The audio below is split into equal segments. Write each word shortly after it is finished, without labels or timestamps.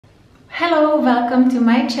Hello, welcome to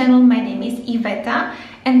my channel. My name is Iveta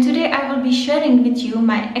and today I will be sharing with you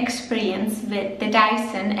my experience with the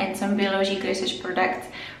Dyson and some Biologique Recherche products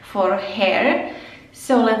for hair.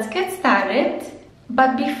 So let's get started.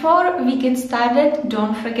 But before we get started,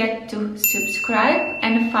 don't forget to subscribe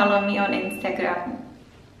and follow me on Instagram.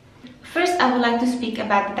 First, I would like to speak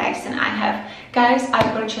about the Dyson I have. Guys, I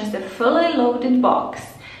purchased a fully loaded box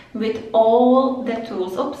with all the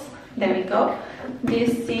tools. Oops, there we go.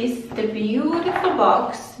 This is the beautiful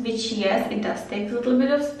box, which yes, it does take a little bit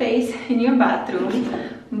of space in your bathroom,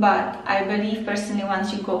 but I believe personally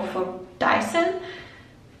once you go for Dyson,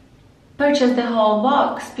 purchase the whole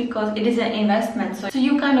box because it is an investment. So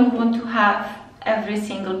you kind of want to have every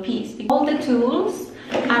single piece. All the tools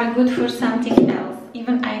are good for something else.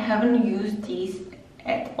 Even I haven't used these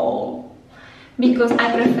at all because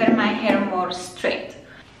I prefer my hair more straight.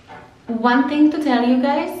 One thing to tell you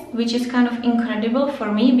guys, which is kind of incredible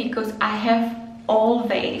for me because I have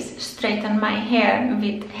always straightened my hair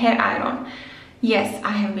with hair iron. Yes,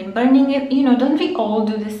 I have been burning it. You know, don't we all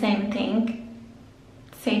do the same thing?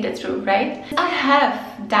 Say the truth, right? I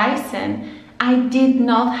have Dyson. I did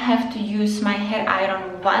not have to use my hair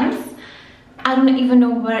iron once. I don't even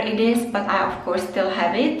know where it is, but I of course still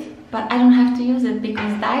have it. But I don't have to use it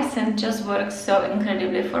because Dyson just works so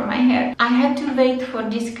incredibly for my hair. I had to wait for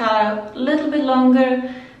this color a little bit longer,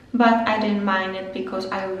 but I didn't mind it because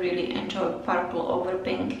I really enjoy purple over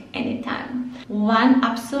pink anytime. One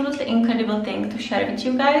absolutely incredible thing to share with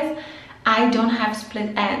you guys, I don't have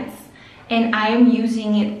split ends and I am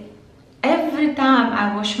using it every time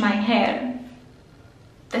I wash my hair.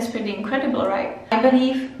 That's pretty incredible, right? I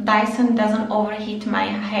believe Dyson doesn't overheat my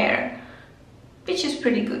hair, which is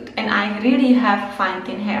pretty good, and I really have fine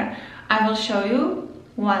thin hair. I will show you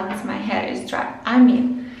once my hair is dry. I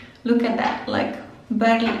mean, look at that, like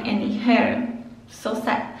barely any hair. So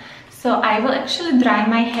sad. So I will actually dry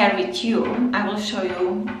my hair with you. I will show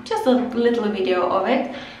you just a little video of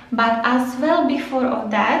it, but as well before of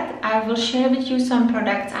that I will share with you some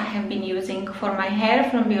products I have been using for my hair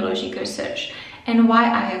from Biologique Recherche and why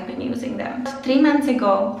I have been using them. 3 months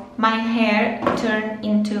ago my hair turned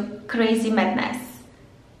into crazy madness.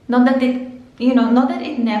 Not that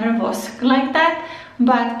it never was like that,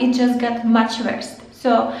 but it just got much worse.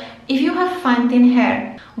 So if you have fine thin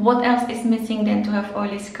hair, what else is missing than to have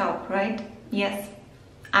oily scalp, right? Yes,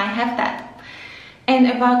 I have that. And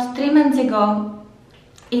about 3 months ago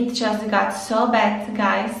it just got so bad,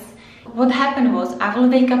 guys. What happened was I will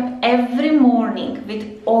wake up every morning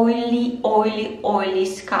with oily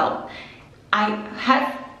scalp. I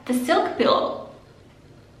have the silk pillow.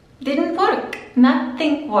 Didn't work.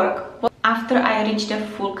 Nothing worked. After I reached the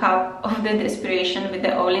full cup of the desperation with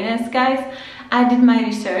the oiliness, guys, I did my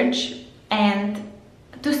research, and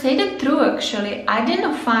to say the truth, actually, I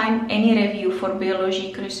didn't find any review for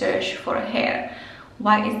Biologique Recherche for hair.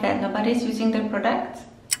 Why is that? Nobody's using their products?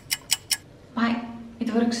 Why?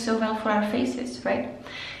 It works so well for our faces, right?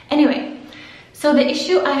 Anyway, so the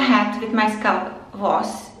issue I had with my scalp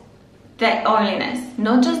was the oiliness.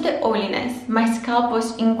 Not just the oiliness, my scalp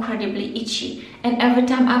was incredibly itchy, and every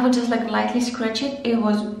time I would just like lightly scratch it, it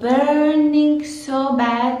was burning so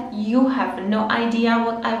bad. You have no idea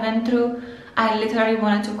what I went through. I literally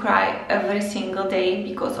wanted to cry every single day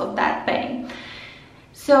because of that pain.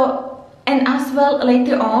 So, and as well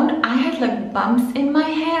later on I had like bumps in my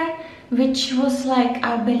hair, which was like,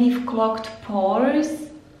 I believe, clogged pores.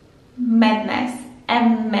 Madness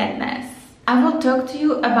and madness. I will talk to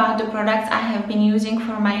you about the products I have been using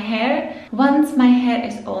for my hair once my hair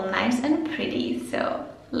is all nice and pretty. So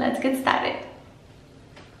let's get started.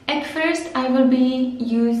 At first I will be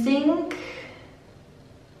using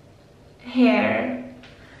hair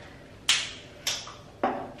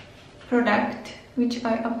product which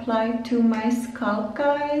I apply to my scalp,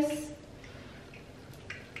 guys.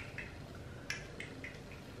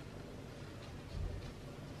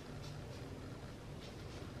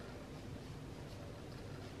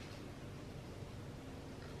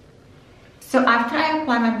 So after I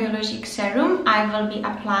apply my Biologique serum, I will be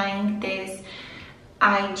applying this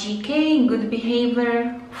IGK Good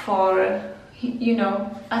Behavior for, you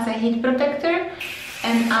know, as a heat protector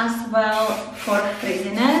and as well for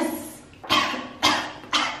frizziness.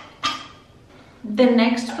 The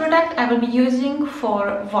next product I will be using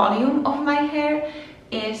for volume of my hair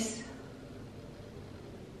is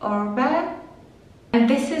Orba, and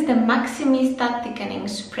this is the Maximista Thickening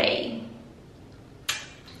Spray.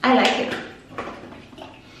 I like it.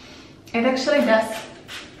 It actually does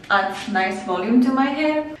add nice volume to my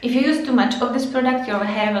hair. If you use too much of this product, your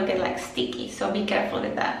hair will get like sticky, so be careful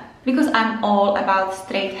with that. Because I'm all about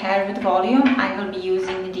straight hair with volume, I will be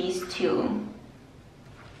using these two you.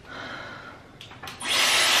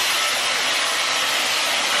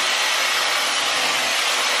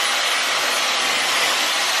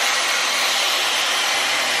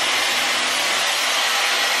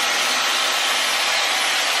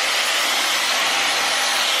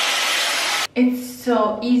 It's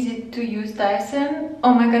so easy to use Dyson.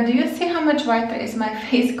 Oh my god, do you see how much whiter is my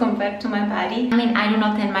face compared to my body? I mean, I do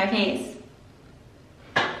not tan my face.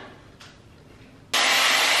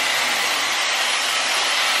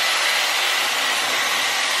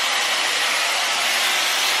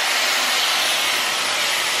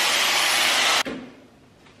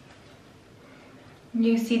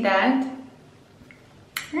 You see that?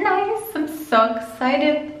 Nice, I'm so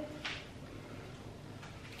excited.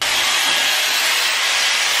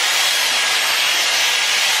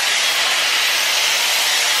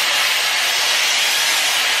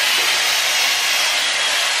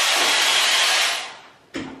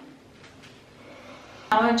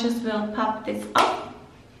 Now I just will pop this up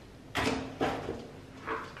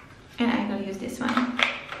and I will use this one.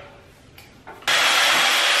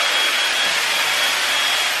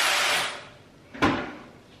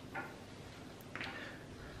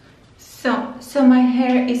 So my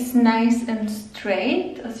hair is nice and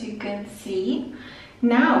straight, as you can see.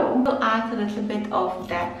 Now we'll add a little bit of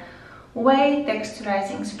the Way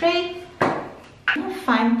Texturizing Spray.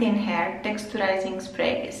 Fine thin hair, texturizing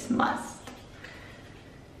spray is must.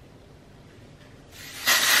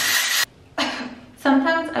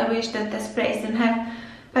 Sometimes I wish that the sprays didn't have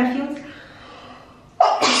perfumes.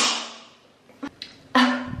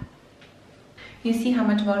 You see how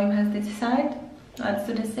much volume has this side? Let's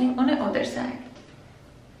do the same on the other side.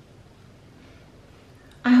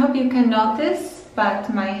 I hope you can notice,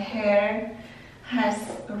 but my hair has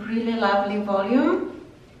a really lovely volume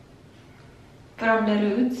from the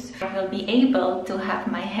roots. I will be able to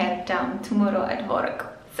have my hair down tomorrow at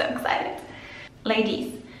work. So excited.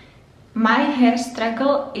 Ladies, my hair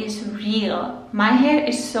struggle is real. My hair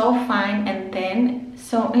is so fine and thin,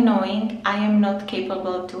 so annoying. I am not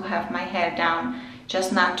capable to have my hair down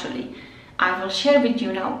just naturally. I will share with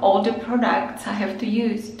you now all the products I have to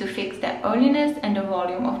use to fix the oiliness and the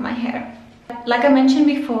volume of my hair. Like I mentioned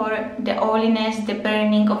before, the oiliness, the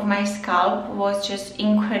burning of my scalp was just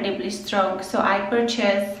incredibly strong, so I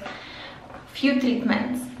purchased few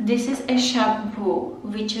treatments. This is a shampoo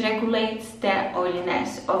which regulates the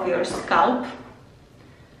oiliness of your scalp.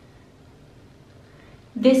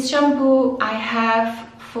 This shampoo I have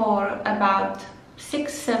for about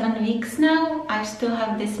 6-7 weeks now. I still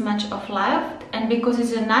have this much of left, and because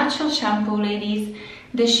it's a natural shampoo, ladies,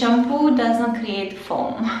 the shampoo doesn't create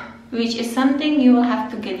foam, which is something you will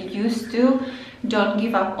have to get used to. Don't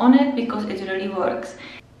give up on it because it really works.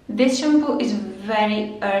 This shampoo is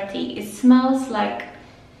very earthy. It smells like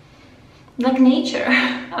nature,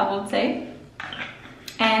 I would say.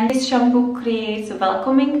 And this shampoo creates a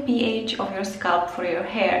welcoming pH of your scalp for your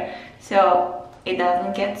hair, so it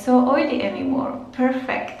doesn't get so oily anymore.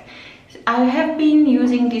 Perfect. I have been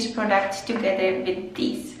using these products together with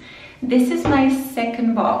these. This is my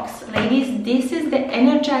second box. Ladies, this is the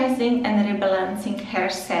Energizing and Rebalancing Hair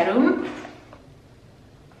Serum.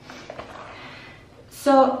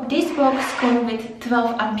 So this box comes with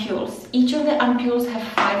 12 ampoules. Each of the ampoules have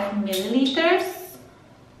 5 milliliters.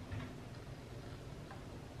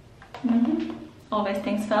 Always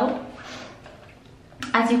things well.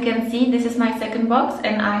 As you can see, this is my second box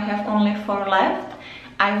and I have only 4 left.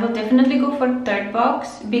 I will definitely go for third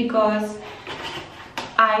box because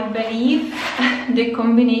I believe the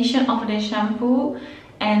combination of the shampoo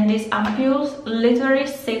and these ampoules literally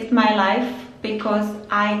saved my life, because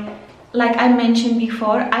like I mentioned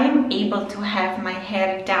before, I am able to have my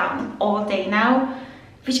hair down all day now,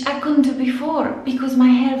 which I couldn't do before because my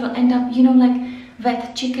hair will end up, you know, like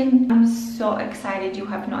wet chicken. I'm so excited, you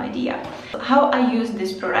have no idea. How I use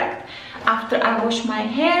this product: after I wash my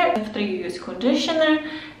hair, after you use conditioner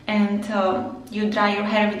and you dry your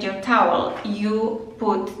hair with your towel, you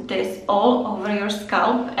put this all over your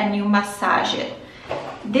scalp and you massage it.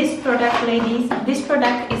 This product, ladies, this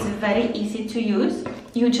product is very easy to use.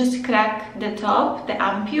 You just crack the top, the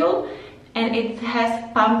ampoule, and it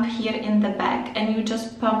has pump here in the back, and you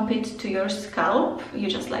just pump it to your scalp. You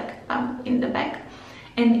just like pump in the back,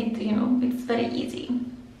 and it, you know, it's very easy,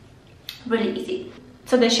 really easy.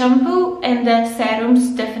 So the shampoo and the serums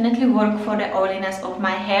definitely work for the oiliness of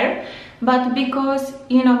my hair, but because,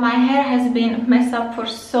 you know, my hair has been messed up for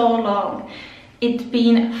so long, it's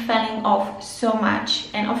been falling off so much,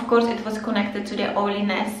 and of course it was connected to the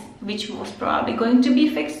oiliness, which was probably going to be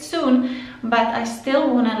fixed soon, but I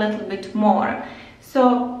still want a little bit more.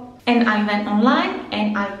 So And I went online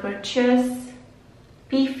and I purchased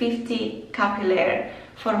P50 Capillaire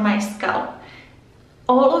for my scalp.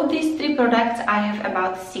 All of these 3 products I have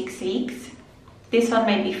about 6 weeks. This one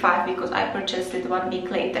maybe 5 because I purchased it 1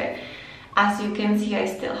 week later. As you can see, I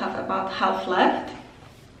still have about half left.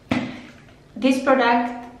 This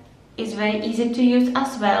product is very easy to use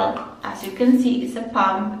as well. As you can see, it's a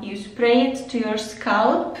pump. You spray it to your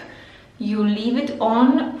scalp. You leave it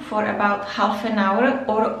on for about half an hour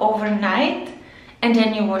or overnight, and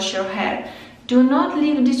then you wash your hair. Do not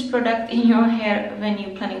leave this product in your hair when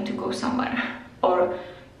you're planning to go somewhere, or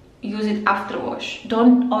use it after wash.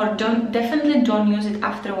 Definitely don't use it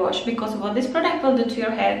after wash, because what this product will do to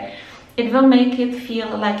your hair, it will make it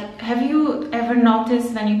feel like, have you ever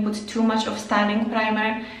noticed when you put too much of styling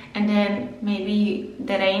primer and then maybe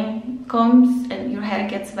the rain comes and your hair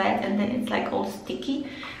gets wet and then it's like all sticky?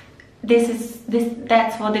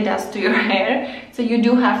 That's what it does to your hair. So you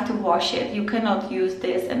do have to wash it. You cannot use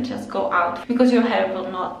this and just go out, because your hair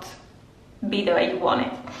will not be the way you want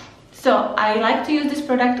it. So I like to use this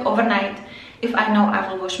product overnight if I know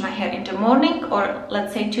I will wash my hair in the morning, or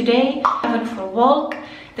let's say today I went for a walk,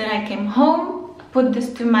 then I came home, put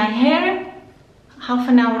this to my hair, half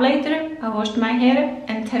an hour later I washed my hair,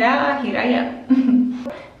 and ta-da, here I am.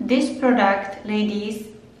 This product, ladies,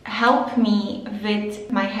 helped me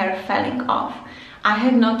with my hair falling off. I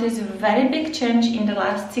have noticed a very big change in the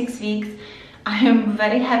last 6 weeks. I am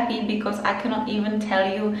very happy because I cannot even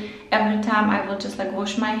tell you, every time I will just like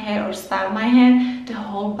wash my hair or style my hair, the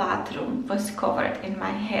whole bathroom was covered in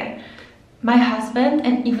my hair. My husband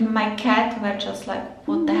and even my cat were just like,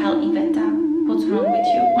 what the hell, Iveta? What's wrong with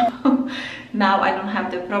you? Now I don't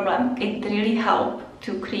have the problem. It really helped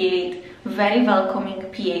to create very welcoming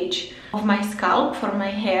pH of my scalp for my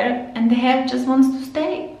hair, and the hair just wants to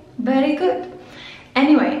stay. Very good.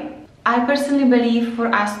 Anyway, I personally believe for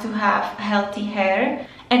us to have healthy hair,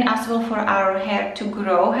 and as well for our hair to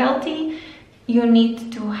grow healthy, you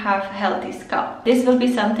need to have healthy scalp. This will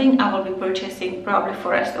be something I will be purchasing probably for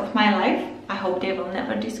the rest of my life. I hope they will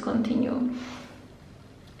never discontinue.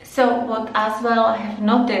 So what as well I have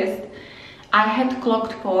noticed, I had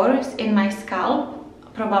clogged pores in my scalp,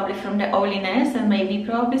 probably from the oiliness and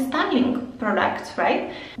probably styling products,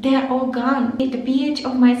 right? They are all gone. The pH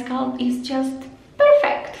of my scalp is just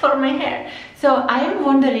perfect for my hair. So I am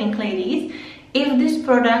wondering, ladies, if this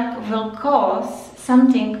product will cause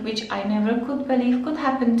something which I never could believe could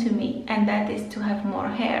happen to me, and that is to have more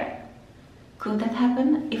hair. Could that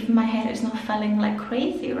happen if my hair is not falling like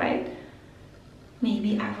crazy, right?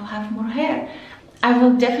 Maybe I will have more hair. I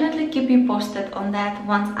will definitely keep you posted on that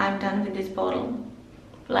once I'm done with this bottle.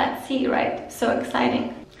 Let's see, right? So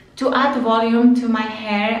exciting. To add volume to my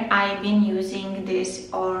hair, I've been using this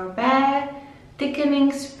Orbe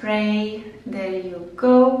thickening spray. There you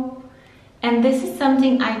go. And this is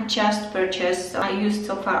something I just purchased, so I used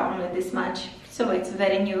so far only this much, so it's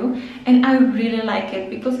very new, and I really like it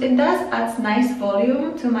because it does add nice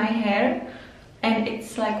volume to my hair, and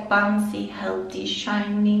it's like bouncy, healthy,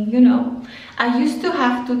 shiny, you know. I used to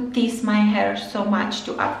have to tease my hair so much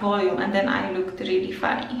to add volume, and then I looked really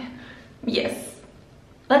funny. Yes,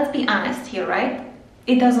 let's be honest here, right?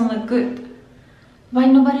 It doesn't look good. Why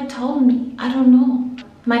nobody told me? I don't know.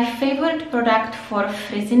 My favorite product for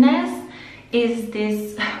frizziness is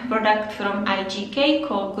this product from IGK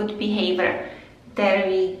called Good Behavior. There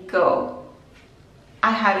we go.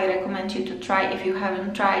 I highly recommend you to try if you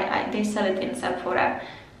haven't tried. They sell it in Sephora.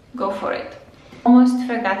 Go for it. Almost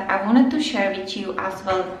forgot, I wanted to share with you as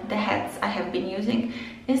well the hats I have been using.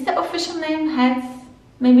 Is the official name hats?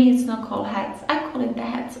 Maybe it's not called hats. I call it the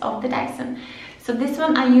hats of the Dyson. So this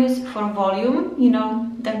one I use for volume, you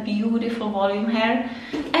know, the beautiful volume hair.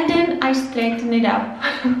 And then I straighten it up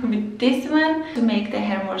with this one to make the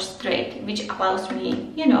hair more straight, which allows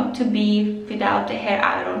me, you know, to be without the hair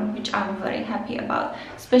iron, which I'm very happy about.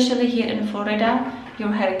 Especially here in Florida,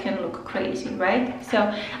 your hair can look crazy, right? So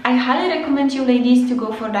I highly recommend you ladies to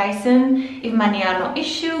go for Dyson. If money are no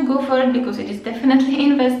issue, go for it, because it is definitely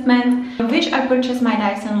investment. Which I purchased my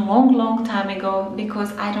Dyson long time ago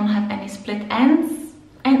because I don't have any split ends.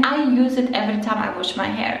 And I use it every time I wash my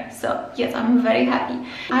hair. So yes, I'm very happy.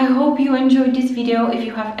 I hope you enjoyed this video. If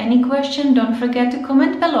you have any question, don't forget to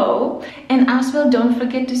comment below. And as well, don't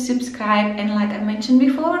forget to subscribe. And like I mentioned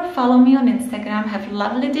before, follow me on Instagram. Have a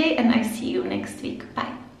lovely day, and I see you next week.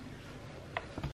 Bye.